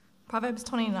Proverbs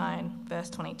 29, verse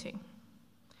 22.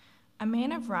 A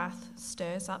man of wrath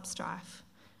stirs up strife,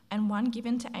 and one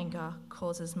given to anger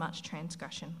causes much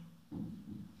transgression.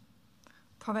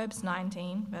 Proverbs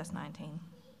 19, verse 19.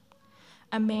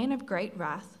 A man of great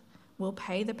wrath will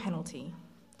pay the penalty,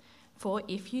 for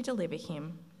if you deliver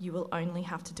him, you will only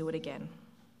have to do it again.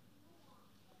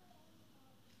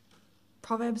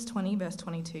 Proverbs 20, verse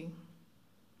 22.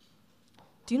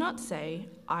 Do not say,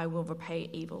 I will repay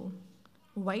evil.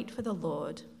 Wait for the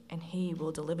Lord, and he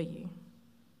will deliver you.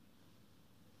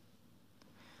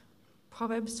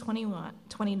 Proverbs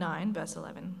 29, verse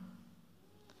 11.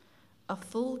 A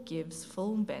fool gives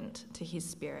full vent to his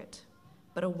spirit,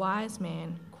 but a wise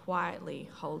man quietly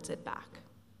holds it back.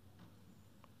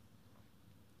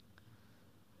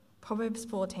 Proverbs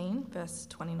 14, verse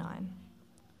 29.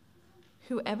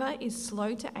 Whoever is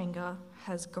slow to anger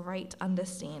has great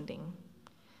understanding,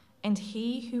 and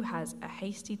he who has a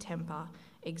hasty temper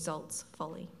exalts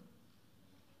folly.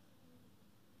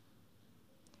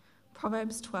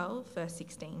 Proverbs 12, verse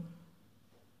 16.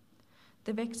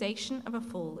 The vexation of a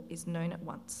fool is known at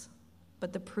once,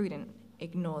 but the prudent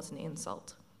ignores an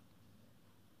insult.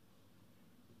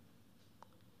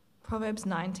 Proverbs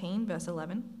 19, verse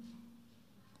 11.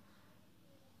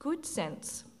 Good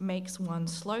sense makes one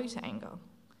slow to anger,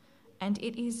 and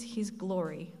it is his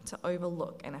glory to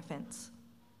overlook an offence.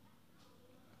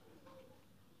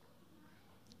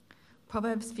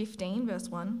 Proverbs 15, verse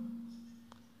 1.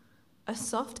 A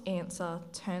soft answer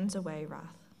turns away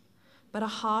wrath, but a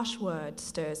harsh word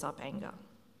stirs up anger.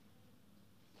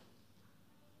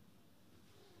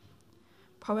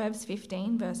 Proverbs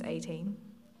 15, verse 18.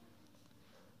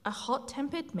 A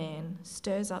hot-tempered man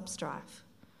stirs up strife,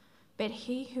 but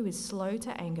he who is slow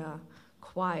to anger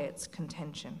quiets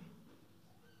contention.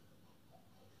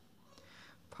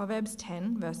 Proverbs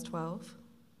 10, verse 12.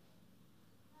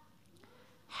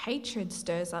 Hatred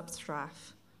stirs up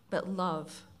strife, but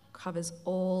love covers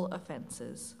all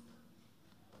offences.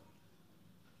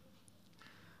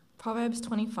 Proverbs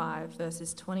 25,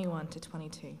 verses 21 to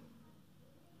 22.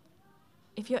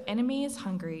 If your enemy is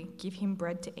hungry, give him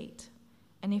bread to eat,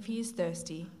 and if he is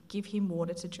thirsty, give him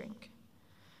water to drink.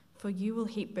 For you will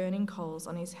heap burning coals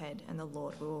on his head, and the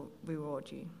Lord will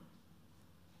reward you.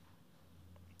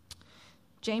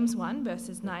 James 1,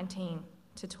 verses 19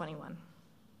 to 21.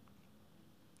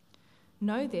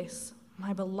 Know this,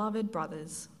 my beloved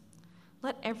brothers.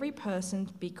 Let every person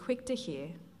be quick to hear,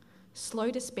 slow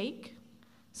to speak,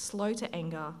 slow to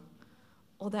anger,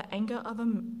 or the anger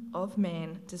of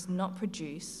man does not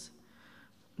produce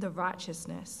the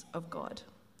righteousness of God.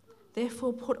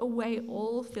 Therefore put away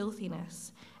all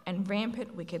filthiness and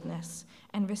rampant wickedness,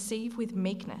 and receive with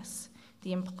meekness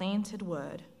the implanted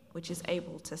word, which is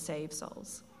able to save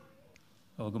souls.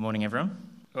 Well, good morning, everyone.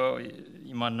 Well,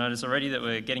 you might notice already that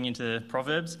we're getting into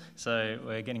Proverbs, so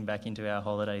we're getting back into our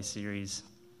holiday series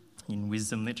in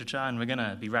wisdom literature, and we're going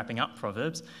to be wrapping up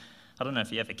Proverbs. I don't know if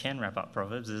you ever can wrap up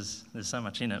Proverbs, there's so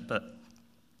much in it, but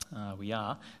we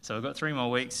are. So we've got 3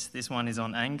 more weeks. This one is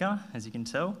on anger, as you can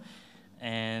tell,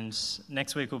 and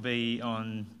next week will be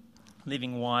on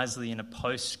living wisely in a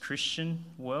post-Christian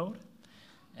world,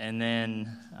 and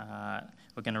then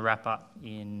we're going to wrap up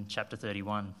in chapter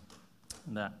 31,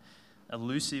 that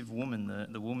elusive woman,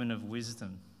 the woman of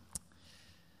wisdom.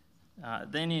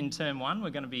 Then in term 1, we're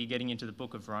going to be getting into the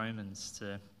book of Romans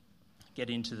to get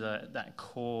into that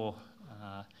core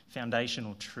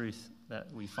foundational truth that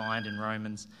we find in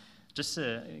Romans, just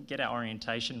to get our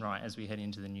orientation right as we head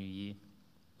into the new year.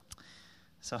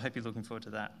 So I hope you're looking forward to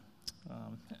that.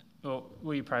 Well,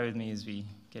 will you pray with me as we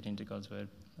get into God's word?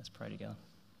 Let's pray together.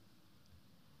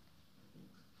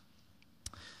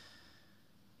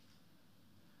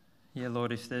 Yeah,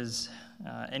 Lord, if there's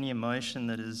any emotion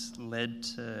that has led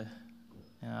to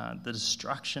the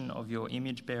destruction of your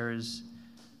image bearers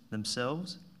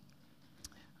themselves,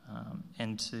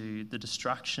 and to the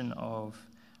destruction of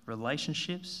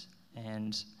relationships,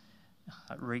 and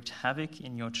wreaked havoc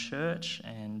in your church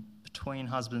and between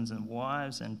husbands and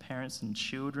wives and parents and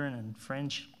children and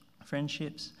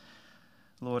friendships,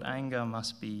 Lord, anger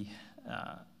must be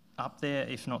up there,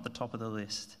 if not the top of the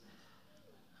list.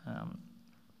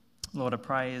 Lord, I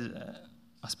pray,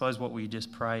 I suppose what we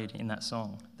just prayed in that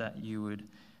song, that you would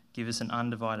give us an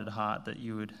undivided heart, that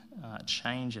you would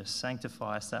change us,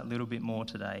 sanctify us that little bit more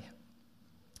today.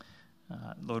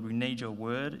 Lord, we need your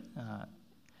word,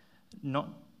 not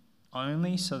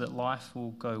only so that life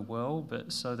will go well,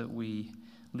 but so that we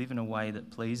live in a way that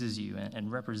pleases you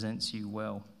and represents you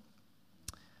well.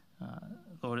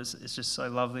 Lord, it's just so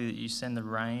lovely that you send the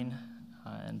rain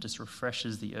and just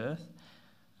refreshes the earth.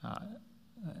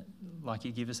 like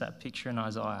you give us that picture in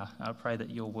Isaiah. I pray that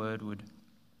your word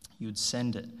you would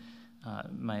send it.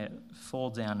 May it fall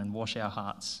down and wash our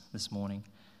hearts this morning,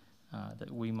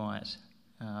 that we might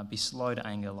be slow to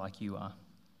anger like you are.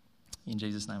 In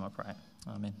Jesus' name I pray.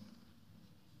 Amen.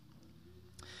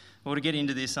 Well, to get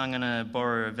into this, I'm going to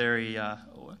borrow a very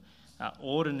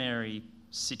ordinary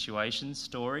situation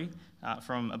story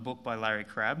from a book by Larry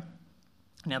Crabb.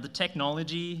 Now, the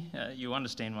technology, you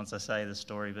understand once I say the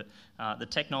story, but the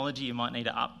technology you might need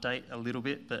to update a little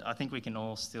bit, but I think we can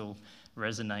all still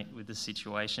resonate with the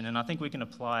situation, and I think we can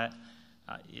apply it.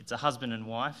 It's a husband and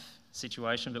wife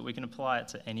situation, but we can apply it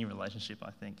to any relationship,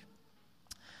 I think.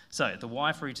 So, the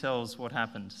wife retells what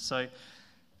happened. So,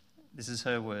 this is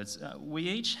her words. We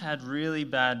each had really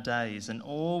bad days, and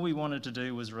all we wanted to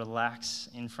do was relax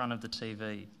in front of the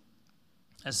TV.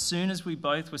 As soon as we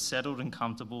both were settled and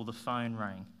comfortable, the phone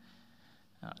rang.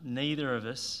 Neither of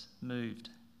us moved.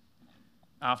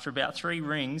 After about 3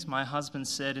 rings, my husband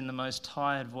said in the most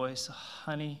tired voice,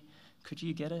 "Honey, could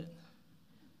you get it?"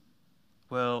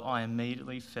 Well, I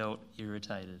immediately felt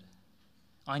irritated.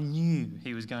 I knew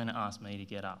he was going to ask me to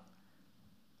get up.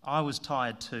 I was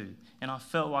tired too, and I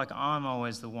felt like I'm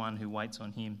always the one who waits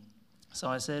on him. So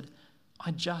I said,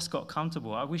 "I just got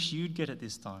comfortable. I wish you'd get it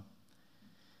this time."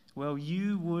 Well,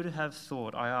 you would have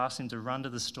thought I asked him to run to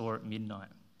the store at midnight.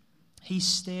 He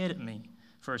stared at me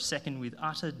for a second with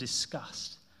utter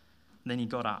disgust. Then he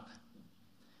got up.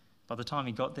 By the time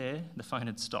he got there, the phone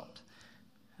had stopped.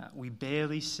 We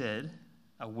barely said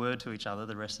a word to each other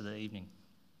the rest of the evening.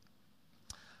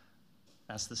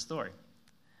 That's the story.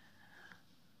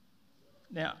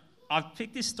 Now, I've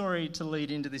picked this story to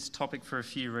lead into this topic for a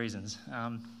few reasons.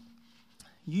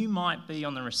 You might be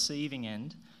on the receiving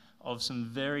end of some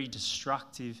very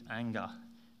destructive anger,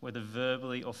 whether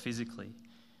verbally or physically.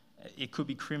 It could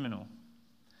be criminal,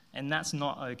 and that's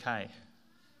not okay.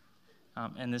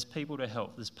 And there's people to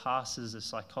help. There's pastors, there's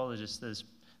psychologists,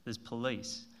 there's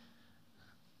police.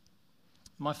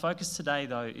 My focus today,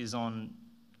 though, is on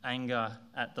anger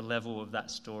at the level of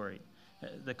that story,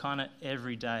 the kind of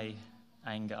everyday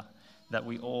anger that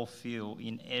we all feel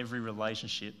in every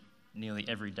relationship nearly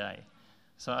every day.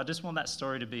 So I just want that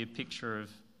story to be a picture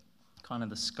of kind of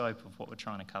the scope of what we're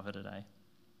trying to cover today.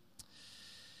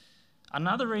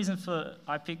 Another reason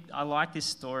I like this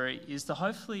story is to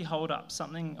hopefully hold up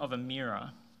something of a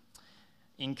mirror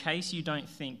in case you don't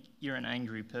think you're an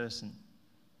angry person.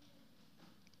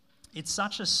 It's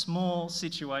such a small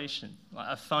situation, like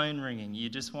a phone ringing, you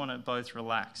just want to both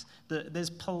relax. There's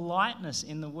politeness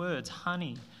in the words,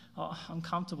 "Honey, I'm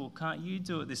comfortable, can't you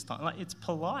do it this time?" Like, it's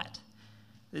polite,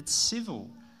 it's civil.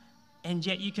 And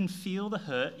yet you can feel the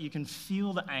hurt, you can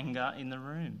feel the anger in the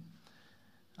room.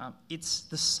 It's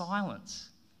the silence.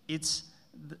 It's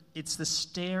the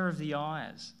stare of the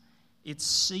eyes. It's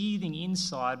seething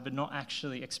inside but not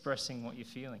actually expressing what you're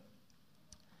feeling.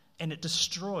 And it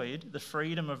destroyed the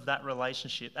freedom of that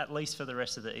relationship, at least for the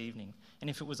rest of the evening. And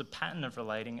if it was a pattern of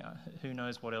relating, who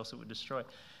knows what else it would destroy.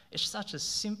 It's such a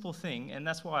simple thing, and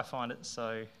that's why I find it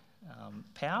so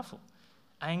powerful.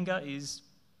 Anger is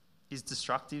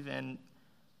destructive, and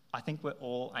I think we're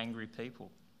all angry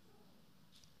people.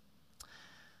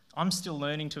 I'm still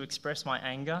learning to express my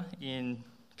anger in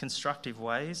constructive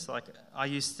ways. Like, I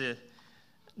used to,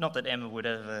 not that Emma would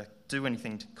ever do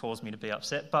anything to cause me to be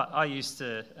upset, but I used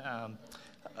to,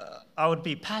 I would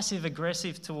be passive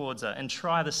aggressive towards her and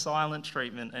try the silent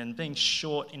treatment and being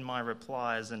short in my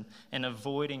replies and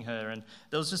avoiding her. And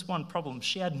there was just one problem.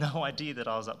 She had no idea that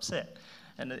I was upset,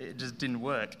 and it just didn't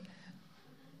work.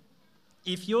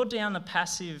 If you're down the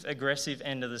passive-aggressive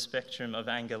end of the spectrum of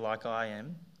anger like I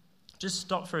am, just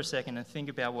stop for a second and think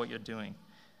about what you're doing.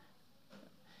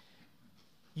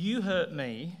 You hurt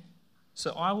me,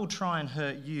 so I will try and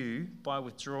hurt you by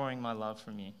withdrawing my love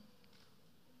from you.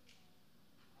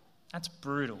 That's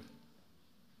brutal.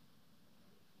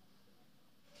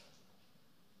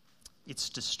 It's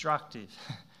destructive.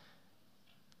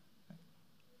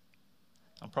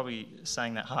 I'm probably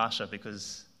saying that harsher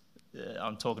because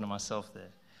I'm talking to myself there.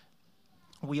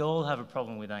 We all have a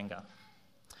problem with anger.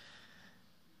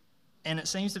 And it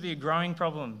seems to be a growing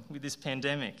problem with this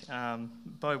pandemic.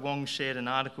 Bo Wong shared an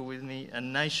article with me. A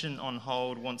nation on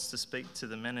hold wants to speak to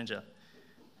the manager.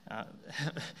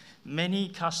 Many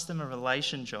customer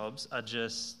relation jobs are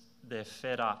just, they're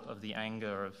fed up of the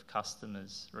anger of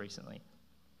customers recently,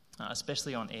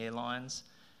 especially on airlines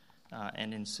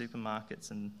and in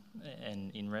supermarkets and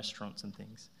in restaurants and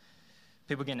things.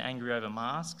 People getting angry over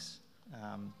masks.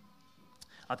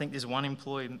 I think there's one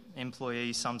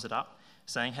employee sums it up,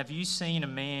 saying, "Have you seen a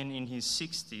man in his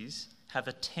 60s have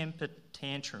a temper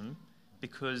tantrum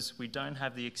because we don't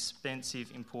have the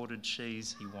expensive imported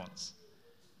cheese he wants.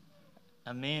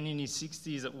 A man in his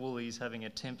 60s at Woolies having a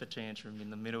temper tantrum in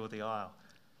the middle of the aisle.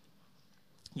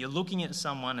 You're looking at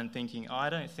someone and thinking, I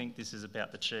don't think this is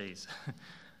about the cheese.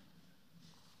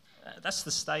 That's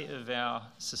the state of our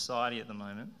society at the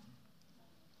moment.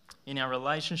 In our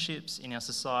relationships, in our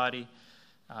society,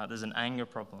 there's an anger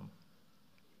problem.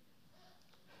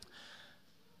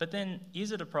 But then,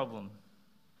 is it a problem?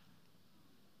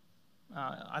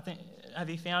 Have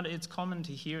you found it's common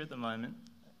to hear at the moment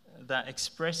that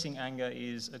expressing anger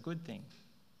is a good thing?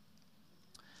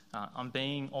 I'm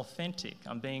being authentic.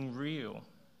 I'm being real.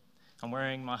 I'm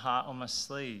wearing my heart on my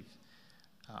sleeve.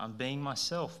 I'm being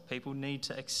myself. People need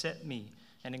to accept me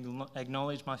and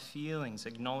acknowledge my feelings,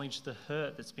 acknowledge the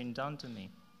hurt that's been done to me.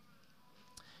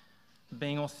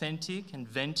 Being authentic and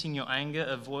venting your anger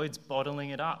avoids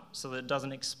bottling it up so that it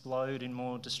doesn't explode in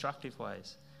more destructive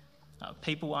ways.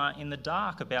 People aren't in the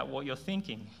dark about what you're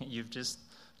thinking. You've just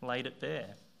laid it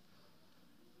bare.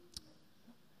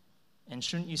 And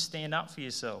shouldn't you stand up for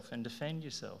yourself and defend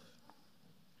yourself?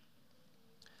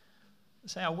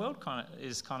 So our world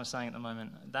is saying at the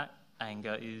moment that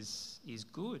anger is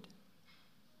good.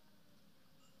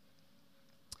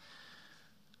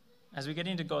 As we get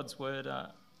into God's word,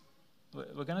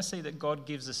 we're going to see that God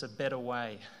gives us a better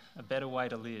way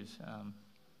to live.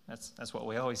 That's what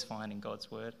we always find in God's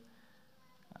word.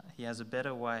 He has a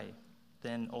better way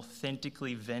than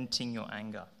authentically venting your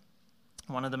anger.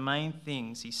 One of the main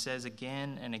things he says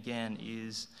again and again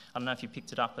is, I don't know if you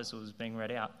picked it up as it was being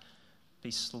read out,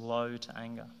 be slow to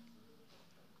anger.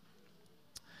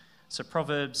 So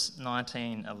Proverbs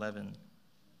 19:11.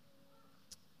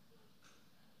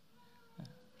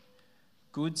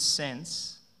 Good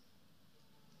sense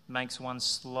makes one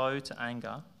slow to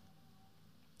anger,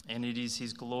 and it is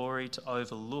his glory to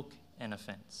overlook an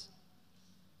offence.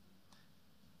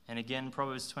 And again,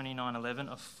 Proverbs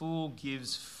 29:11, a fool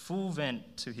gives full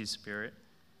vent to his spirit,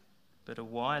 but a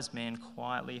wise man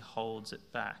quietly holds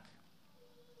it back.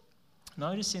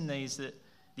 Notice in these that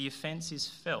the offence is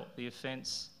felt, the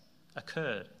offence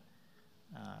occurred.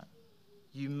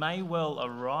 You may well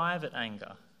arrive at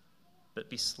anger, but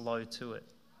be slow to it.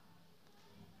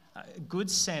 Good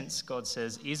sense, God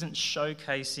says, isn't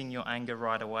showcasing your anger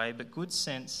right away, but good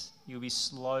sense, you'll be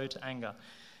slow to anger.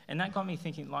 And that got me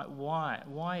thinking, why?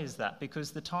 Why is that?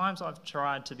 Because the times I've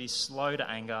tried to be slow to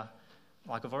anger,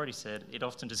 like I've already said, it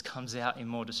often just comes out in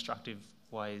more destructive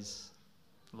ways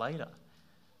later.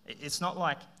 It's not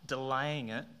like delaying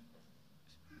it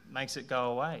makes it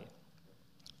go away.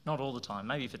 Not all the time.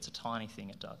 Maybe if it's a tiny thing,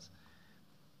 it does.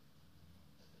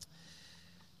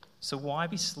 So why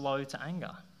be slow to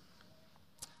anger?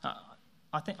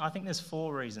 I think there's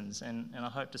 4 reasons, and I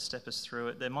hope to step us through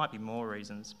it. There might be more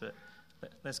reasons, but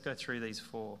let's go through these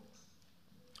 4.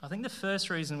 I think the first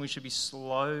reason we should be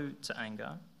slow to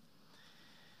anger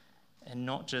and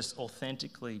not just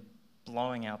authentically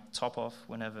blowing our top off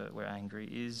whenever we're angry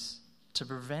is to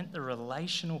prevent the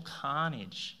relational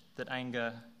carnage that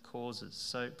anger causes.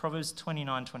 So Proverbs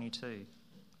 29:22.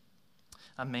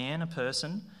 A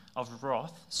person of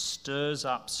wrath stirs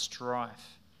up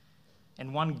strife,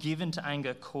 and one given to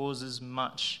anger causes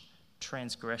much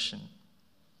transgression.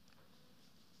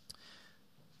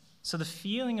 So the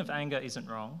feeling of anger isn't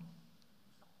wrong,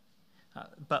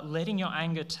 but letting your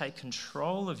anger take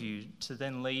control of you to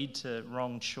then lead to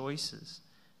wrong choices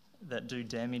that do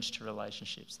damage to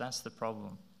relationships, that's the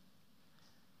problem.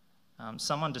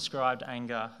 Someone described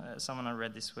anger, someone I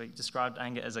read this week, described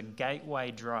anger as a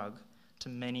gateway drug to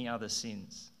many other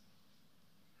sins.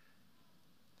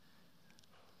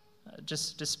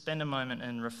 Just spend a moment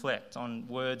and reflect on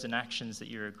words and actions that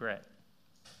you regret.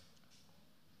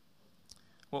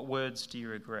 What words do you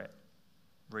regret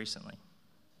recently?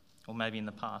 Or maybe in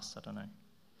the past, I don't know.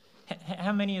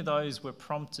 How many of those were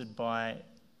prompted by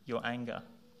your anger?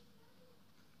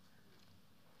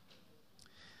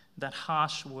 That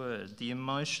harsh word, the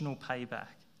emotional payback,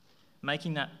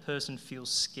 making that person feel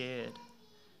scared,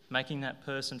 making that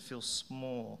person feel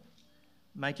small,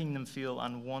 making them feel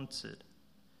unwanted,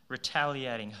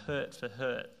 retaliating hurt for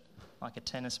hurt like a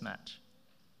tennis match.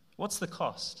 What's the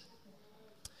cost?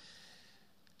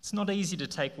 It's not easy to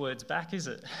take words back, is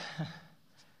it?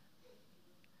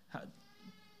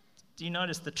 Do you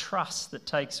notice the trust that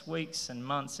takes weeks and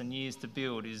months and years to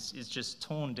build is just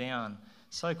torn down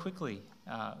so quickly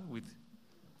with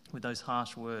those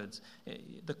harsh words?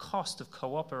 The cost of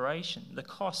cooperation, the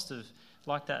cost of,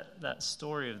 like that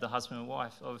story of the husband and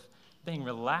wife, of being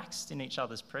relaxed in each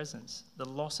other's presence, the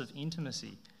loss of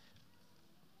intimacy.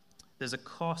 There's a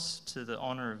cost to the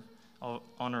honour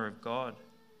of God.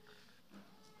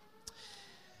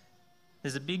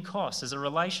 There's a big cost. There's a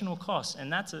relational cost,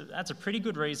 and that's a pretty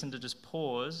good reason to just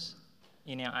pause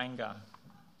in our anger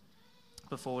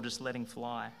before just letting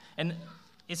fly. And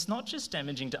it's not just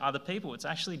damaging to other people, it's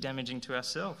actually damaging to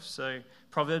ourselves. So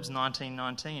Proverbs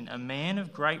 19:19, a man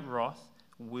of great wrath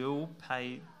will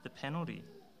pay the penalty.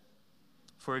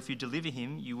 For if you deliver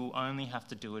him, you will only have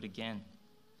to do it again.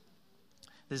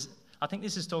 I think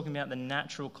this is talking about the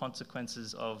natural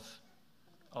consequences of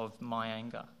my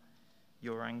anger,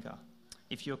 your anger.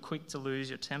 If you're quick to lose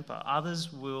your temper,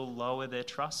 others will lower their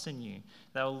trust in you.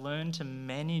 They'll learn to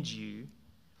manage you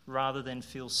rather than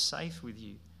feel safe with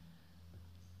you.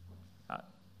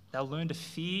 They'll learn to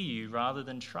fear you rather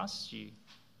than trust you.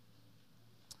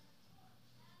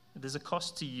 There's a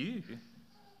cost to you.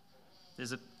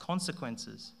 There's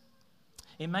consequences.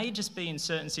 It may just be in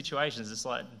certain situations. It's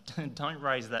like, don't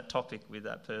raise that topic with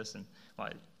that person.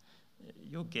 Like,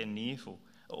 you'll get an earful.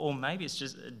 Or maybe it's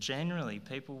just generally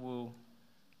people will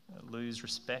lose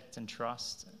respect and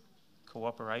trust,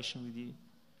 cooperation with you.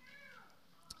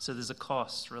 So there's a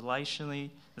cost. Relationally,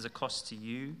 there's a cost to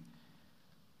you.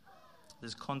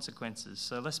 There's consequences.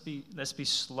 So let's be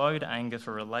slow to anger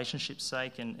for relationship's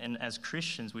sake, and as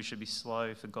Christians we should be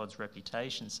slow for God's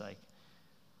reputation's sake.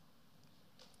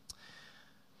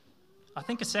 I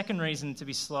think a second reason to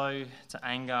be slow to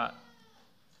anger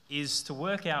is to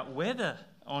work out whether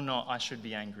or not I should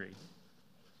be angry.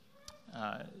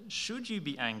 Should you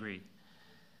be angry?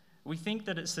 We think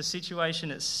that it's the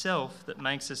situation itself that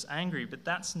makes us angry, but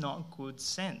that's not good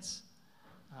sense.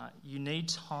 You need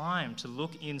time to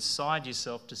look inside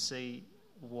yourself to see,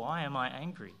 why am I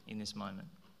angry in this moment?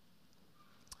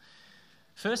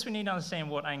 First, we need to understand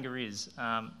what anger is.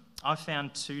 I've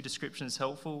found two descriptions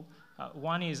helpful.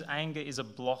 One is anger is a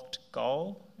blocked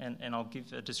goal, and I'll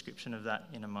give a description of that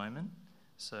in a moment.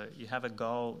 So you have a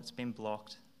goal, it's been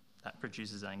blocked, that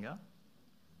produces anger.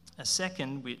 A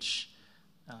second, which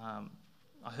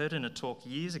I heard in a talk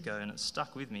years ago and it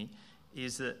stuck with me,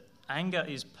 is that anger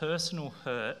is personal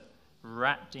hurt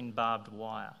wrapped in barbed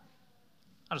wire.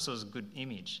 I just thought it was a good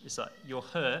image. It's like you're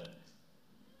hurt,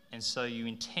 and so you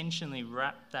intentionally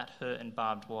wrap that hurt in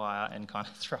barbed wire and kind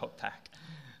of throw it back.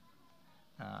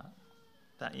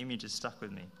 That image has stuck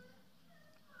with me.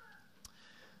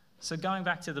 So going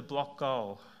back to the block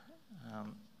goal.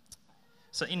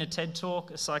 So in a TED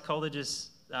talk, a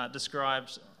psychologist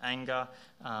describes anger.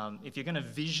 If you're going to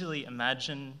visually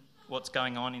imagine what's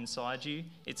going on inside you,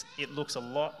 it looks a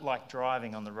lot like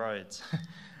driving on the roads,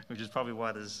 which is probably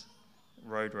why there's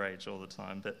road rage all the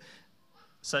time. But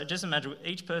so just imagine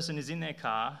each person is in their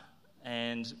car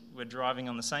and we're driving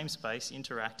on the same space,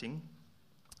 interacting.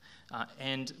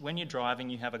 And when you're driving,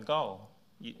 you have a goal.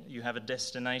 You have a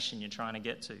destination you're trying to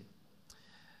get to.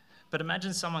 But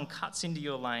imagine someone cuts into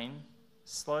your lane,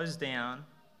 slows down,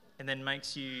 and then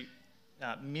makes you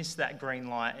miss that green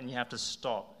light, and you have to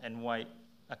stop and wait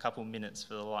a couple minutes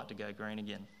for the light to go green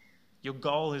again. Your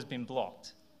goal has been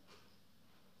blocked,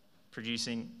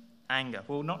 producing anger.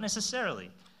 Well, not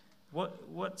necessarily.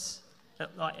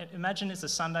 Imagine it's a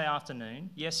Sunday afternoon.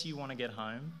 Yes, you want to get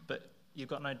home, but you've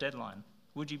got no deadline.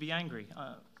 Would you be angry?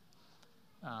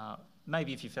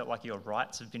 Maybe if you felt like your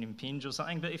rights have been impinged or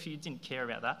something, but if you didn't care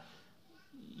about that,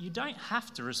 you don't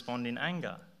have to respond in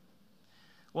anger.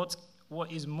 What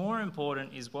is more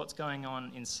important is what's going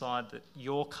on inside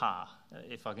your car,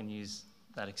 if I can use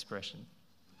that expression.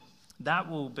 That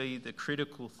will be the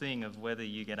critical thing of whether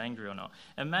you get angry or not.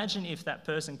 Imagine if that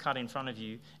person cut in front of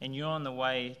you and you're on the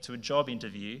way to a job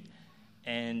interview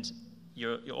and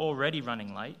you're already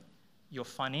running late, you're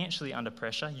financially under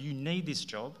pressure, you need this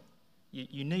job,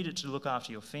 you need it to look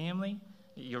after your family,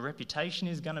 your reputation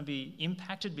is going to be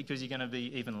impacted because you're going to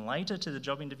be even later to the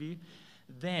job interview,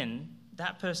 then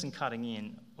that person cutting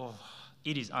in,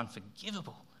 it is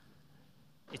unforgivable.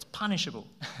 It's punishable.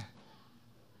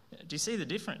 Do you see the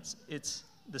difference? It's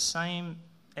the same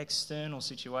external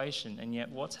situation, and yet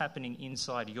what's happening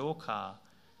inside your car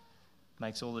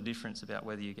makes all the difference about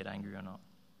whether you get angry or not.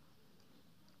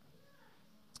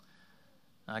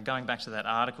 Going back to that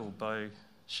article Bo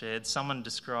shared, someone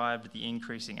described the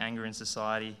increasing anger in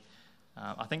society.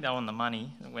 I think they were on the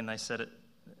money when they said it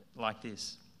like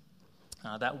this.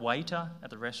 That waiter at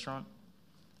the restaurant,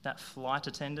 that flight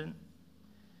attendant,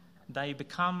 they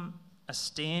become a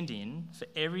stand-in for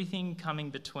everything coming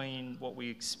between what we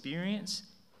experience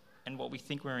and what we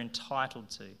think we're entitled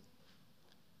to.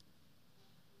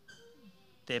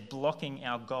 They're blocking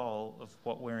our goal of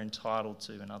what we're entitled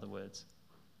to, in other words.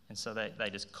 And so they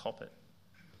just cop it.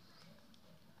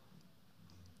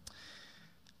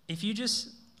 If you just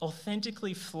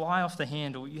authentically fly off the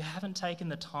handle, you haven't taken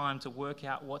the time to work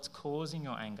out what's causing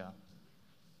your anger.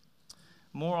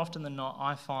 more often than not,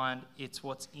 I find it's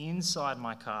what's inside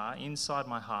my car, inside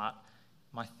my heart,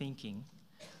 my thinking,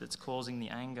 that's causing the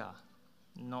anger,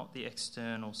 not the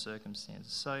external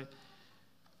circumstances. So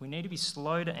we need to be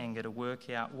slow to anger to work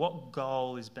out what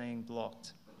goal is being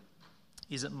blocked.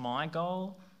 Is it my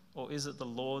goal or is it the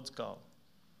Lord's goal?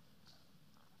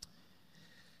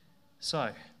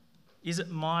 So, is it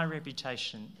my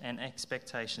reputation and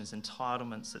expectations,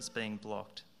 entitlements that's being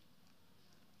blocked?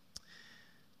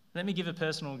 Let me give a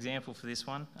personal example for this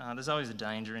one. There's always a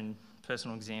danger in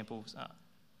personal examples.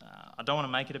 I don't want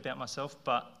to make it about myself,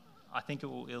 but I think it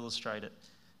will illustrate it.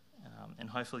 And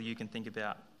hopefully you can think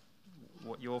about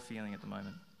what you're feeling at the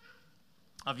moment.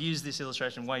 I've used this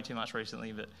illustration way too much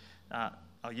recently, but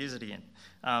I'll use it again.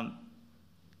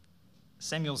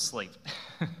 Samuel's sleep.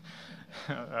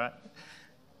 All right.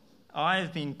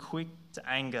 I've been quick to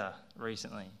anger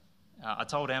recently. I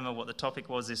told Emma what the topic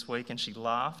was this week and she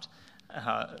laughed,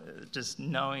 just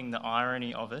knowing the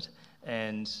irony of it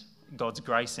and God's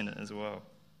grace in it as well.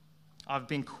 I've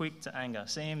been quick to anger.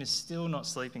 Sam is still not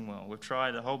sleeping well. We've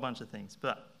tried a whole bunch of things.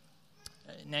 But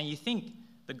now you think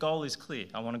the goal is clear.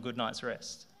 I want a good night's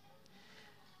rest.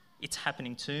 It's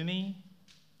happening to me.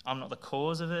 I'm not the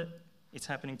cause of it. It's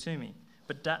happening to me.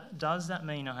 But does that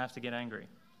mean I have to get angry?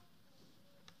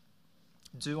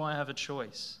 Do I have a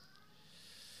choice?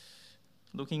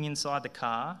 Looking inside the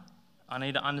car, I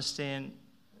need to understand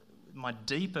my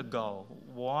deeper goal.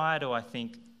 Why do I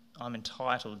think I'm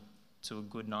entitled to a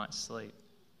good night's sleep?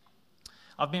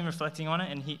 I've been reflecting on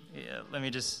it, and let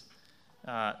me just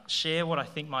share what I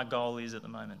think my goal is at the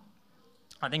moment.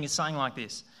 I think it's something like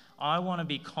this. I want to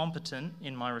be competent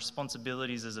in my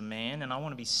responsibilities as a man, and I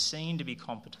want to be seen to be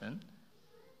competent,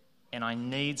 and I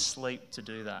need sleep to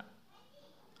do that.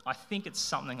 I think it's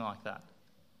something like that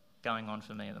going on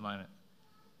for me at the moment.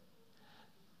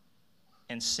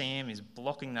 And Sam is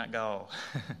blocking that goal.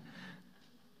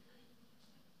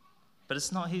 But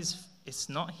it's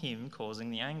not him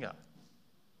causing the anger.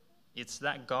 It's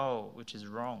that goal which is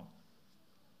wrong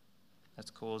that's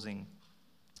causing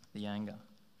the anger.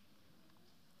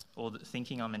 Or that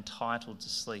thinking I'm entitled to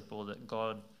sleep, or that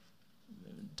God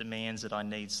demands that I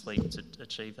need sleep to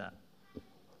achieve that.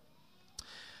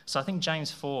 So I think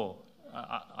James 4,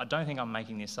 I don't think I'm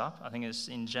making this up. I think it's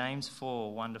in James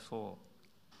 4, 1-4.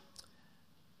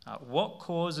 What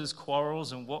causes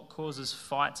quarrels and what causes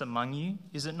fights among you?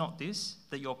 Is it not this,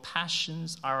 that your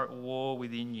passions are at war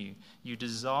within you? You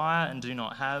desire and do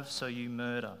not have, so you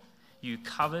murder. You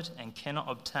covet and cannot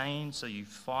obtain, so you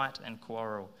fight and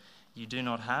quarrel. You do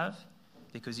not have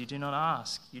because you do not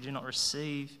ask. You do not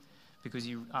receive because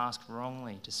you ask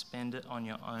wrongly to spend it on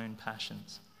your own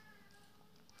passions.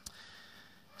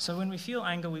 So when we feel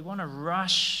anger, we want to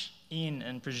rush in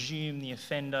and presume the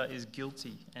offender is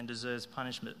guilty and deserves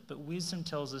punishment. But wisdom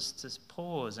tells us to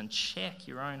pause and check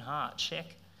your own heart.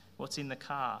 Check what's in the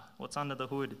car, what's under the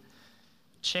hood.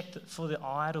 Check for the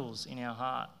idols in our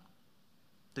heart,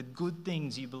 the good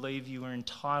things you believe you are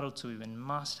entitled to and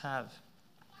must have.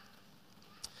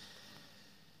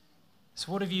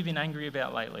 So what have you been angry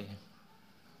about lately?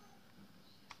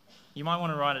 You might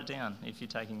want to write it down if you're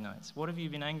taking notes. What have you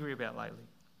been angry about lately?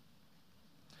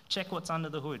 Check what's under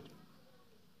the hood.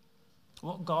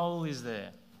 What goal is there?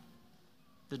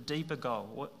 The deeper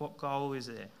goal. What goal is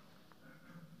there?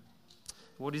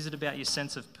 What is it about your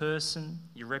sense of person,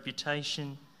 your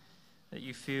reputation, that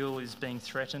you feel is being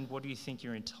threatened? What do you think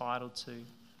you're entitled to?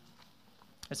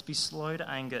 Let's be slow to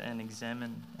anger and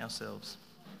examine ourselves.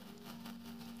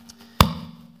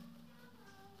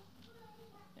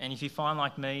 And if you find,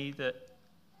 like me, that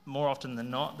more often than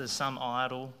not there's some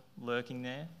idol lurking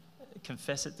there,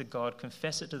 confess it to God,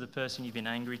 confess it to the person you've been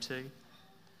angry to,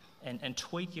 and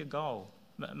tweak your goal.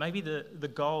 Maybe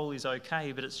the goal is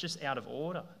okay, but it's just out of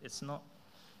order. It's not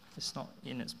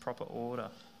in its proper order.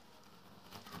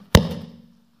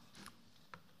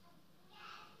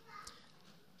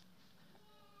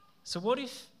 So what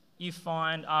if you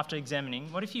find, after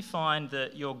examining, what if you find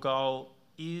that your goal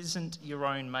isn't your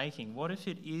own making? What if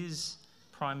it is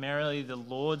primarily the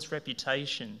Lord's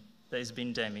reputation that has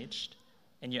been damaged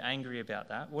and you're angry about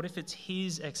that? What if it's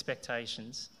his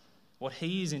expectations, what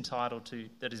he is entitled to,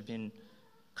 that has been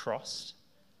crossed?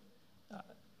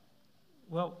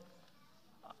 Well,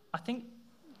 I think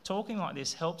talking like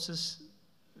this helps us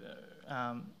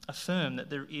affirm that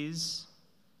there is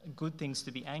good things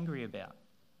to be angry about.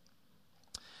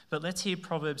 But let's hear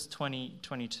Proverbs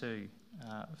 20:22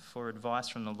 for advice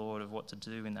from the Lord of what to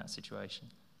do in that situation.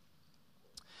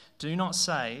 Do not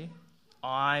say,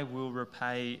 I will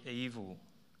repay evil.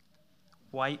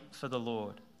 Wait for the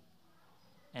Lord,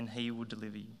 and he will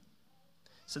deliver you.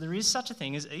 So there is such a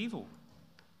thing as evil.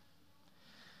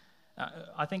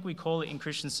 I think we call it in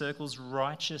Christian circles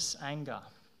righteous anger.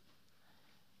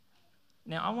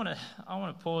 Now, I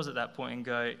want to pause at that point and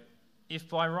go, if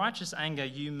by righteous anger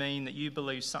you mean that you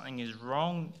believe something is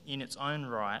wrong in its own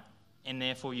right and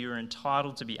therefore you're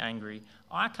entitled to be angry,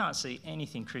 I can't see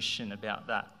anything Christian about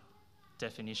that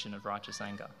definition of righteous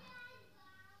anger.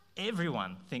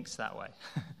 Everyone thinks that way.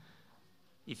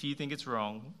 If you think it's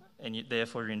wrong and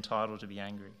therefore you're entitled to be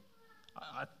angry.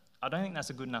 I don't think that's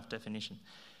a good enough definition.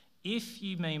 If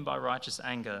you mean by righteous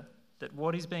anger that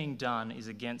what is being done is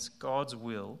against God's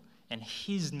will and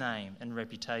his name and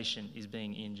reputation is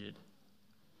being injured,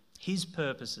 his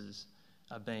purposes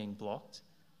are being blocked.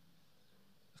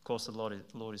 Of course, the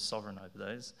Lord is sovereign over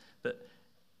those. But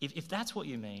if that's what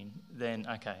you mean, then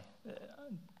okay,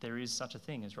 there is such a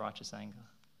thing as righteous anger.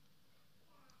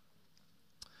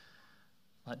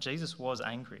 Like Jesus was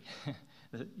angry.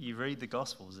 You read the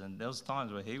Gospels and there was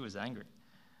times where he was angry.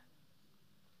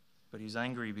 But he was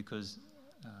angry because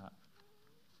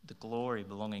the glory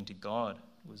belonging to God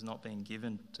was not being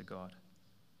given to God.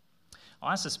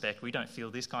 I suspect we don't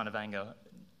feel this kind of anger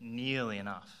nearly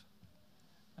enough.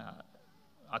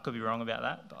 I could be wrong about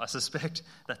that, but I suspect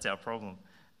that's our problem.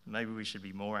 Maybe we should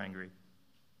be more angry.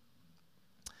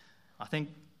 I think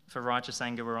for righteous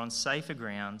anger, we're on safer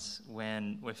grounds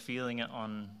when we're feeling it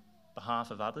on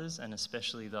behalf of others and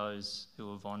especially those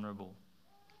who are vulnerable.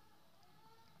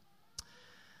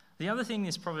 The other thing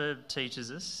this proverb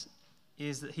teaches us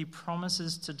is that he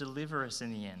promises to deliver us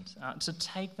in the end. To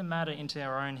take the matter into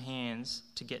our own hands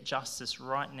to get justice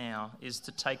right now is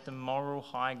to take the moral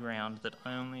high ground that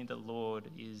only the Lord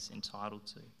is entitled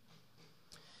to.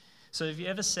 So have you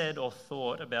ever said or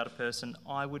thought about a person,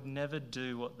 I would never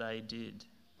do what they did?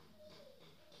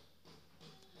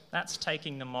 That's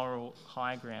taking the moral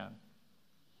high ground.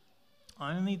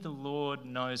 Only the Lord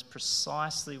knows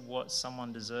precisely what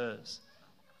someone deserves.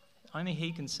 Only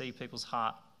he can see people's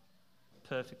heart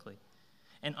perfectly.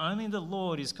 And only the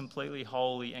Lord is completely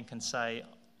holy and can say,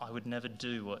 I would never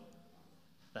do what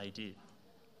they did.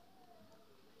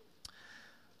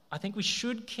 I think we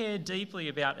should care deeply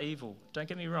about evil. Don't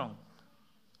get me wrong.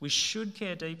 We should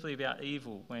care deeply about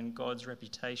evil when God's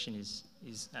reputation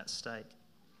is at stake.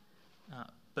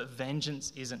 But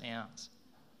vengeance isn't ours.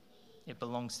 It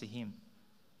belongs to him.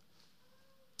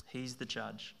 He's the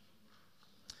judge.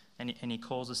 And he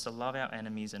calls us to love our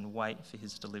enemies and wait for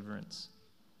his deliverance.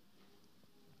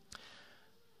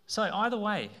 So either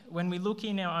way, when we look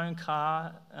in our own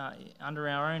car, under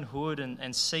our own hood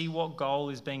and see what goal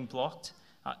is being blocked,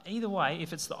 either way,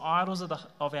 if it's the idols of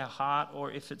our heart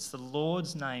or if it's the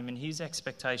Lord's name and his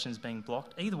expectations being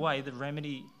blocked, either way, the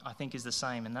remedy, I think, is the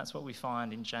same. And that's what we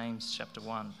find in James chapter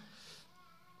 1.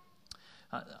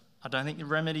 I don't think the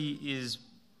remedy is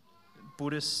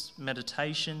Buddhist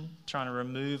meditation, trying to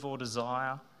remove all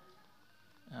desire,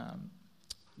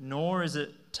 nor is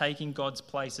it taking God's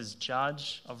place as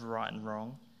judge of right and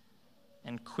wrong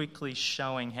and quickly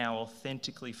showing how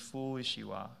authentically foolish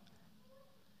you are.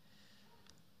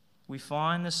 We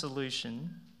find the solution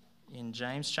in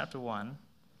James chapter 1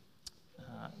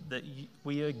 that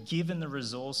we are given the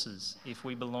resources if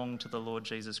we belong to the Lord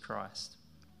Jesus Christ.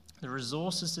 The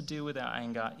resources to deal with our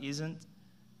anger isn't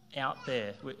out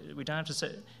there. We don't have to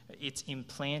say it's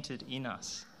implanted in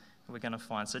us. We're going to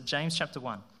find. So James chapter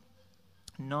 1.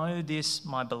 Know this,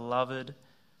 my beloved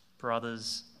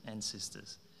brothers and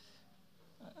sisters.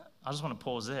 I just want to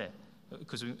pause there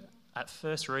because at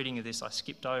first reading of this I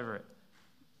skipped over it.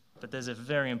 But there's a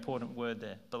very important word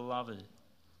there, beloved.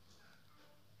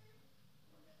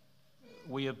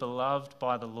 We are beloved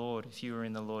by the Lord if you are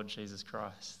in the Lord Jesus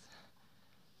Christ.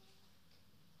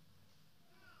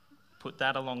 Put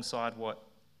that alongside what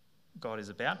God is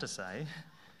about to say.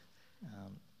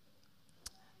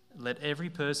 Let every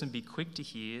person be quick to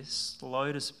hear,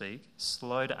 slow to speak,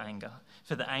 slow to anger.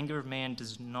 For the anger of man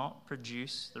does not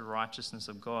produce the righteousness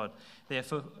of God.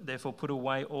 Therefore put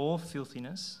away all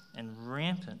filthiness and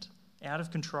rampant, out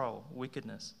of control,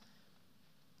 wickedness.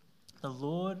 The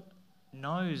Lord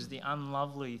knows the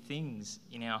unlovely things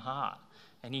in our heart,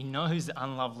 and he knows the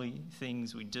unlovely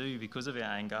things we do because of our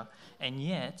anger, and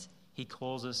yet he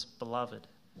calls us beloved.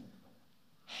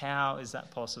 How is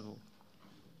that possible?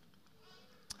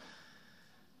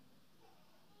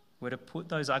 We're to put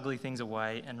those ugly things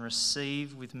away and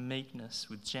receive with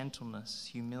meekness, with gentleness,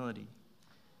 humility,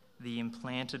 the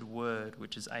implanted word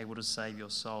which is able to save your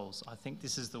souls. I think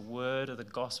this is the word of the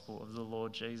gospel of the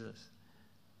Lord Jesus.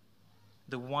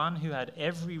 The one who had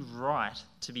every right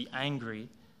to be angry,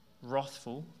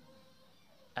 wrathful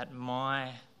at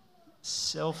my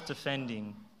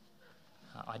self-defending,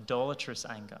 idolatrous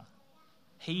anger.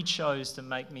 He chose to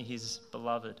make me his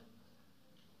beloved.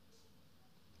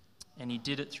 And he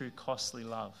did it through costly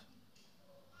love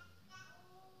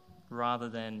rather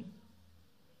than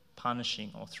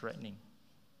punishing or threatening.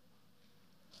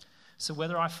 So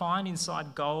whether I find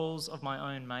inside goals of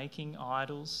my own making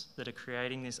idols that are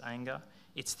creating this anger,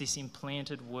 it's this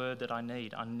implanted word that I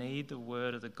need. I need the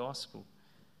word of the gospel.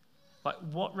 Like,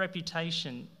 what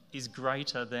reputation is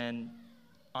greater than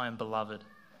I am beloved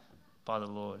by the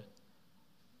Lord?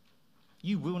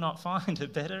 You will not find a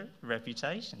better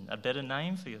reputation, a better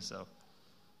name for yourself.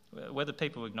 Whether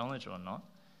people acknowledge it or not,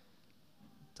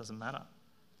 doesn't matter.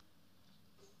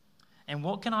 And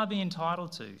what can I be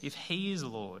entitled to if he is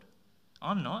Lord?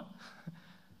 I'm not.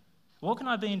 What can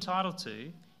I be entitled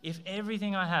to if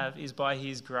everything I have is by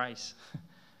his grace?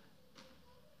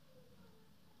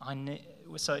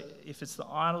 So if it's the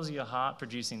idols of your heart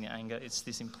producing the anger, it's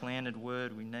this implanted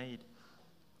word we need.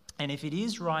 And if it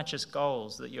is righteous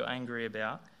goals that you're angry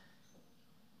about,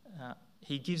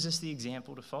 he gives us the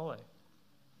example to follow.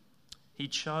 He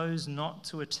chose not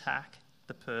to attack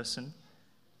the person,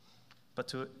 but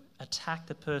to attack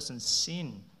the person's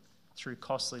sin through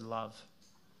costly love.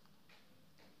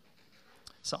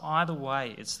 So either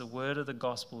way, it's the word of the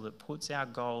gospel that puts our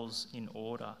goals in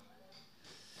order.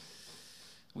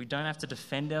 We don't have to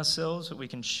defend ourselves, but we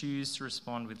can choose to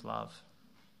respond with love.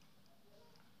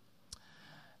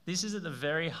 This is at the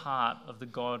very heart of the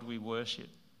God we worship.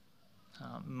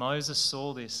 Moses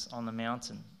saw this on the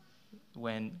mountain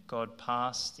when God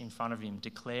passed in front of him,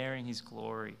 declaring his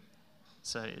glory.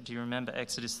 So do you remember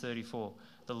Exodus 34?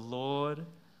 The Lord,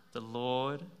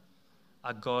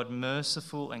 a God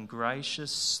merciful and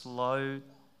gracious, slow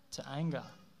to anger.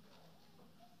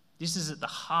 This is at the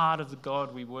heart of the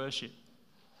God we worship.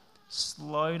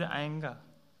 Slow to anger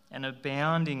and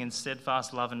abounding in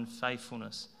steadfast love and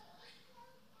faithfulness.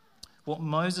 What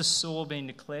Moses saw being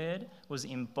declared was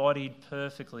embodied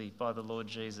perfectly by the Lord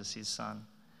Jesus, his son.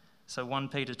 So 1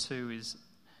 Peter 2 is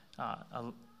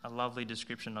a lovely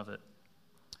description of it.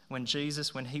 When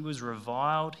he was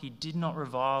reviled, he did not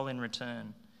revile in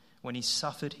return. When he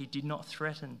suffered, he did not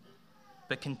threaten,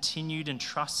 but continued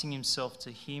entrusting himself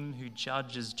to him who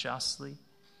judges justly.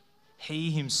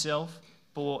 He himself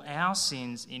bore our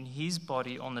sins in his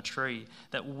body on the tree,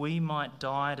 that we might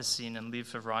die to sin and live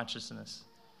for righteousness.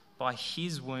 By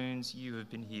his wounds you have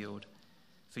been healed.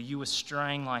 For you were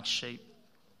straying like sheep,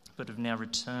 but have now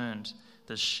returned,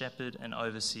 the shepherd and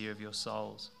overseer of your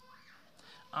souls.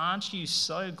 Aren't you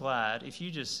so glad if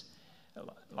you just,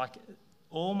 like,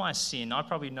 all my sin, I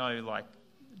probably know, like,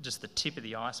 just the tip of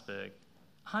the iceberg.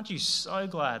 Aren't you so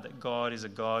glad that God is a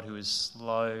God who is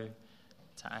slow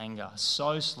to anger,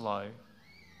 so slow,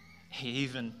 he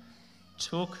even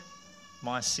took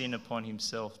my sin upon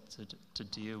himself to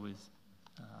deal with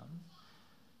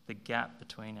the gap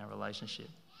between our relationship.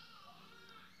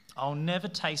 I'll never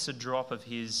taste a drop of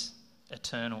his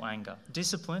eternal anger.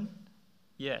 Discipline,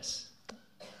 yes,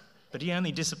 but he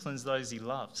only disciplines those he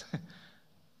loves.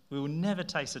 We will never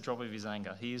taste a drop of his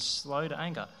anger. He is slow to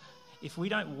anger. If we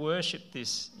don't worship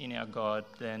this in our God,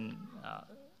 then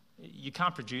you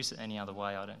can't produce it any other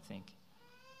way, I don't think.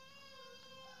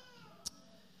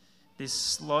 This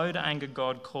slow to anger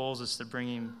God calls us to bring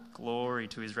him glory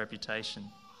to his reputation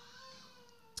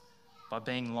by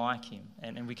being like him.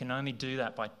 And we can only do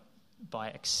that by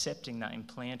accepting that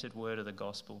implanted word of the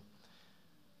gospel,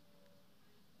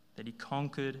 that he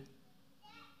conquered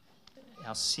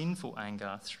our sinful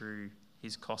anger through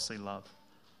his costly love.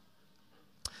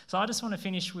 So I just want to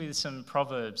finish with some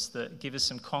proverbs that give us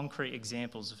some concrete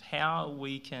examples of how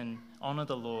we can honour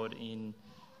the Lord in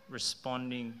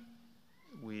responding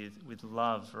with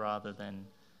love rather than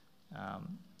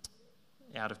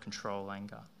out of control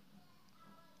anger.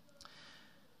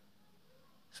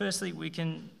 Firstly, we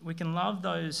can love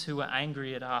those who are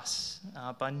angry at us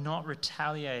by not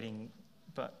retaliating,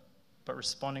 but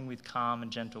responding with calm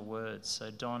and gentle words.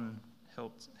 So Don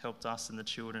helped us and the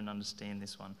children understand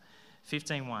this one.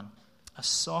 15:1. A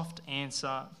soft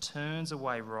answer turns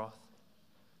away wrath,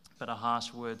 but a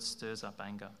harsh word stirs up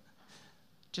anger.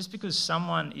 Just because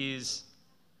someone is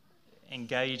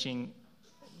engaging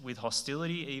with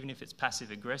hostility, even if it's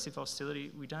passive-aggressive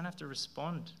hostility, we don't have to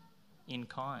respond in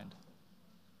kind.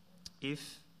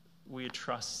 If we are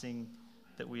trusting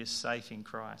that we are safe in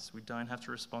Christ, we don't have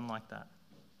to respond like that.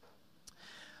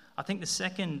 I think the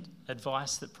second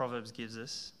advice that Proverbs gives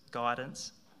us,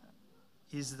 guidance,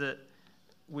 is that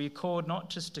we are called not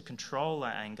just to control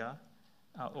our anger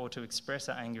or to express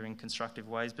our anger in constructive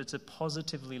ways, but to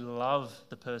positively love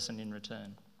the person in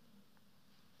return.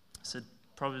 So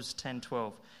Proverbs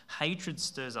 10:12, hatred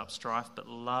stirs up strife, but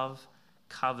love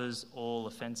covers all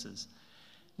offences.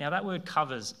 Now that word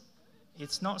covers,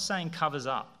 it's not saying covers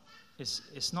up.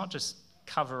 it's not just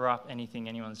cover up anything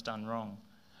anyone's done wrong.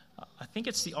 I think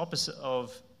it's the opposite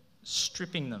of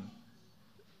stripping them.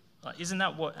 Isn't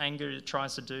that what anger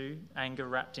tries to do? Anger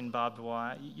wrapped in barbed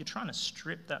wire. You're trying to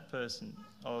strip that person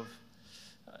of,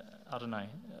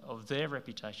 of their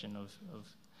reputation, of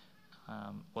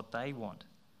what they want.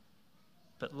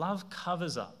 But love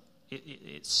covers up.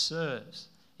 It serves.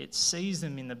 It sees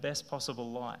them in the best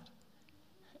possible light.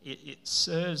 It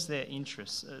serves their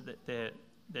interests,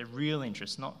 their real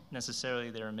interests, not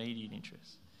necessarily their immediate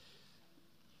interests.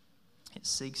 It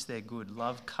seeks their good.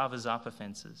 Love covers up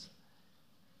offences.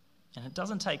 And it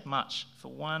doesn't take much for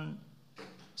one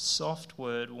soft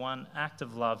word, one act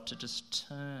of love to just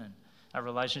turn a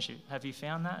relationship. Have you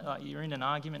found that? Like you're in an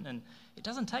argument and it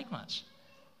doesn't take much.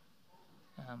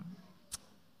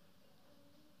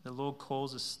 The Lord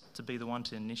calls us to be the one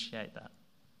to initiate that.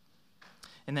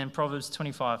 And then Proverbs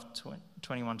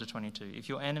 25:21 to 22. If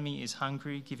your enemy is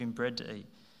hungry, give him bread to eat.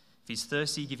 If he's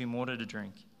thirsty, give him water to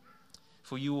drink.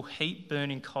 For you will heap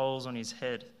burning coals on his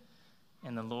head,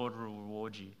 and the Lord will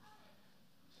reward you.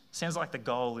 Sounds like the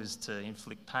goal is to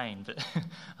inflict pain, but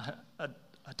I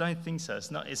don't think so.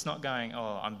 It's not going,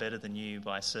 oh, I'm better than you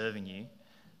by serving you.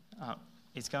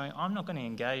 It's going, I'm not going to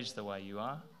engage the way you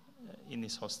are in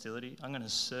this hostility. I'm going to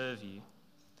serve you.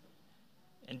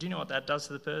 And do you know what that does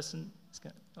to the person?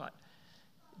 It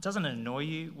doesn't annoy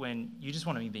you when you just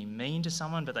want to be mean to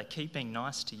someone, but they keep being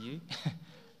nice to you.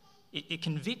 It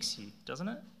convicts you, doesn't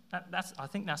it? I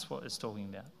think that's what it's talking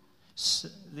about. So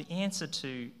the answer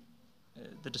to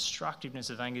the destructiveness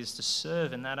of anger is to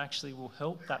serve, and that actually will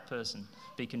help that person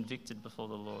be convicted before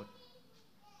the Lord.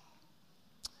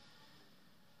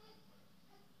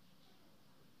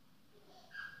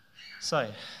 So,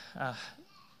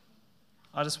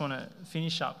 I just want to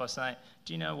finish up by saying,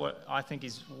 do you know what I think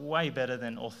is way better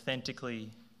than authentically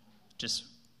just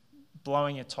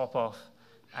blowing your top off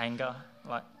anger?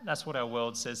 Like, that's what our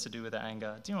world says to do with our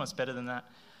anger. Do you know what's better than that?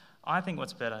 I think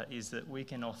what's better is that we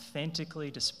can authentically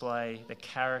display the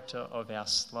character of our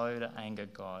slow to anger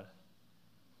God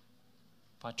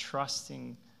by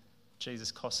trusting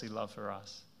Jesus' costly love for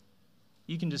us.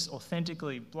 You can just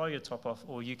authentically blow your top off,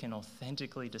 or you can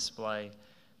authentically display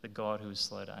the God who is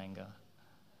slow to anger.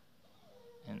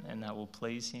 And that will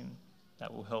please him.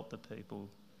 That will help the people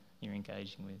you're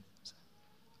engaging with. So,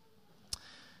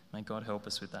 may God help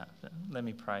us with that. But let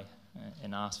me pray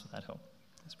and ask for that help.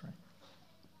 Let's pray.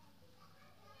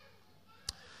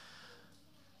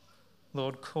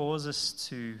 Lord, cause us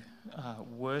to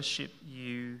worship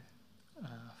you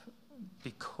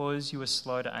because you are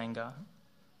slow to anger.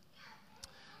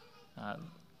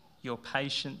 Your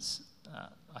patience,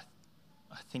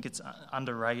 I think it's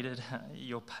underrated.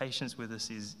 Your patience with us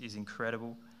is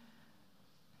incredible.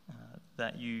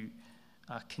 That you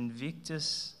convict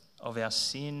us of our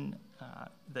sin,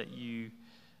 that you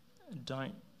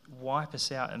don't wipe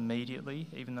us out immediately,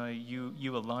 even though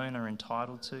you alone are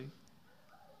entitled to.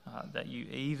 That you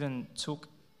even took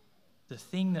the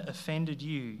thing that offended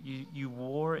you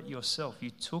wore it yourself,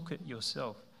 you took it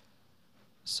yourself,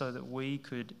 so that we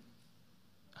could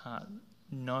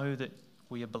know that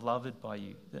we are beloved by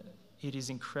you. That it is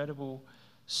incredible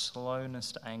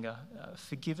slowness to anger.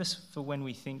 Forgive us for when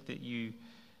we think that you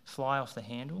fly off the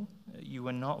handle. You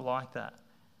are not like that.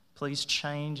 Please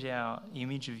change our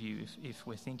image of you if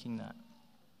we're thinking that.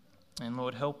 And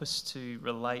Lord, help us to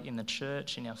relate in the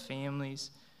church, in our families,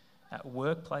 at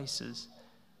workplaces,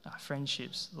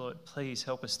 friendships. Lord, please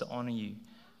help us to honour you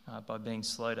by being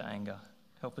slow to anger.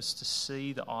 Help us to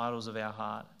see the idols of our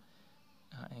heart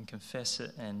and confess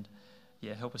it, and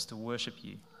help us to worship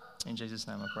you. In Jesus'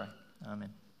 name I pray.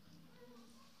 Amen.